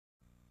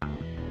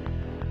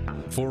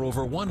For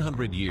over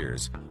 100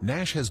 years,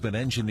 Nash has been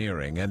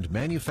engineering and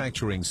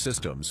manufacturing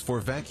systems for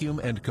vacuum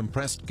and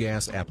compressed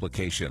gas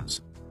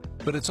applications.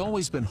 But it's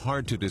always been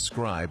hard to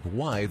describe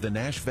why the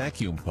Nash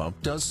vacuum pump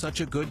does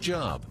such a good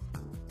job.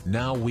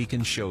 Now we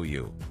can show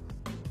you.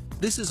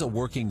 This is a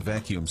working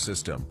vacuum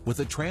system with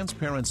a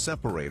transparent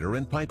separator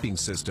and piping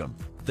system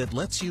that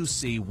lets you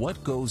see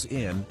what goes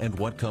in and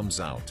what comes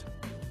out.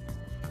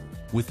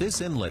 With this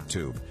inlet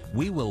tube,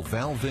 we will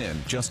valve in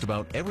just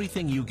about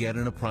everything you get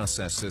in a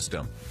process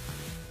system,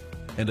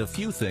 and a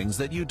few things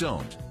that you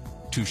don't,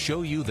 to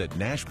show you that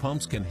Nash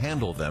pumps can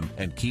handle them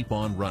and keep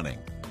on running.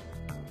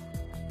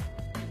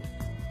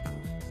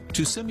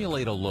 To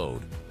simulate a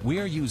load,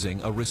 we are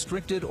using a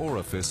restricted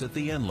orifice at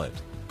the inlet.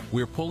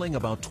 We're pulling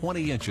about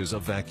 20 inches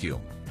of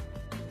vacuum.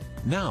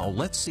 Now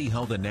let's see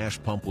how the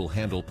Nash pump will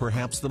handle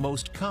perhaps the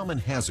most common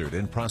hazard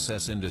in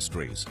process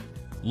industries: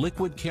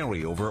 liquid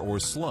carryover or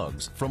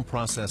slugs from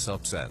process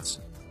upsets.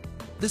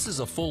 This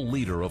is a full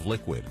liter of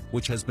liquid,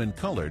 which has been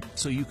colored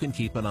so you can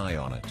keep an eye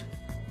on it.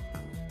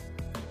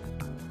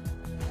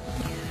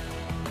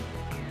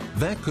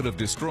 That could have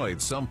destroyed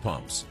some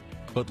pumps,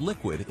 but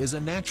liquid is a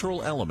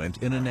natural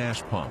element in a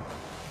Nash pump.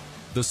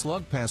 The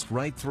slug passed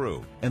right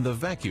through, and the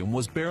vacuum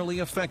was barely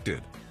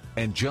affected,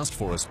 and just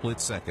for a split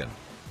second.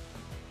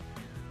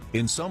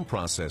 In some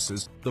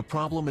processes, the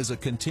problem is a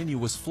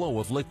continuous flow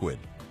of liquid,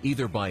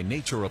 either by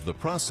nature of the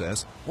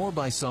process or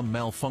by some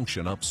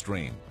malfunction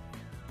upstream.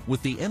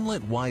 With the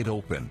inlet wide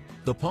open,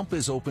 the pump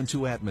is open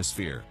to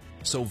atmosphere,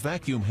 so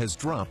vacuum has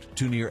dropped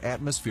to near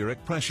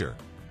atmospheric pressure.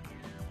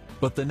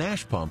 But the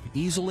Nash pump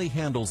easily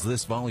handles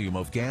this volume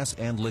of gas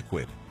and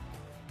liquid.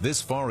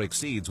 This far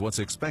exceeds what's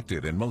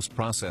expected in most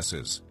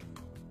processes.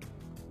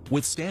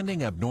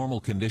 Withstanding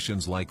abnormal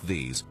conditions like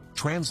these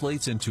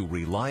translates into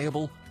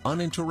reliable,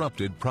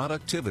 uninterrupted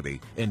productivity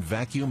in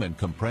vacuum and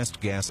compressed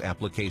gas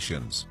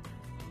applications.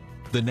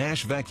 The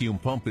Nash vacuum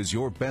pump is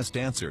your best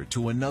answer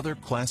to another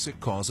classic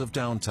cause of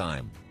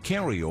downtime: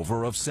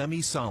 carryover of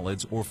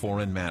semi-solids or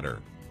foreign matter.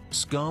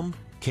 Scum,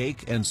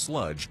 cake, and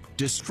sludge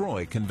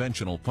destroy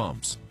conventional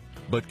pumps,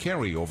 but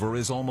carryover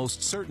is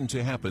almost certain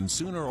to happen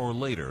sooner or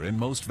later in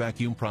most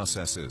vacuum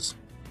processes.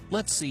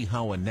 Let's see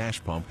how a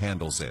Nash pump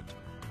handles it.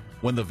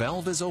 When the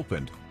valve is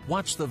opened,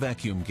 watch the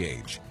vacuum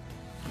gauge.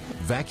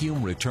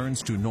 Vacuum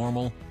returns to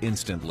normal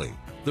instantly.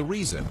 The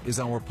reason is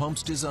our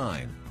pump's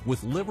design.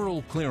 With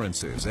liberal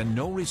clearances and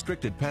no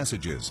restricted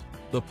passages,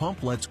 the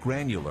pump lets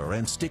granular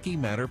and sticky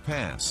matter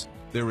pass.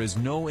 There is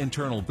no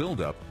internal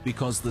buildup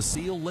because the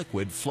seal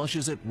liquid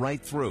flushes it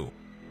right through,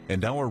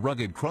 and our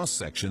rugged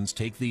cross-sections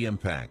take the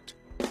impact.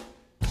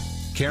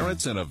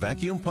 Carrots in a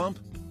vacuum pump?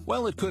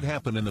 Well, it could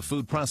happen in the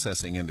food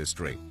processing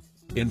industry.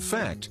 In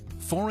fact,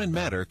 foreign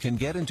matter can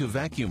get into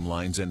vacuum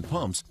lines and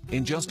pumps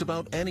in just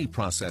about any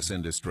process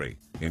industry,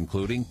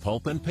 including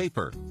pulp and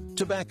paper,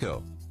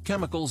 tobacco,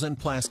 chemicals and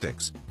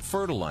plastics,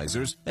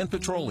 fertilizers, and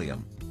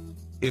petroleum.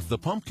 If the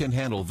pump can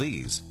handle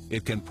these,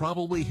 it can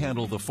probably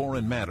handle the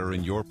foreign matter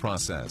in your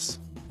process.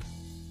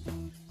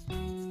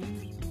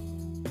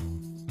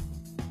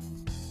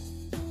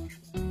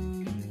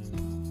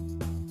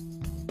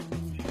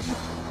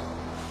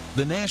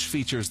 The Nash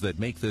features that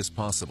make this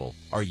possible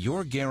are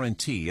your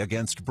guarantee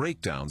against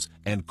breakdowns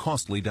and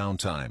costly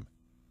downtime.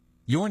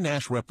 Your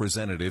Nash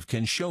representative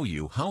can show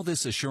you how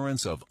this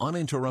assurance of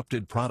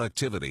uninterrupted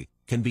productivity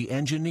can be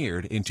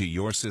engineered into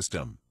your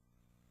system.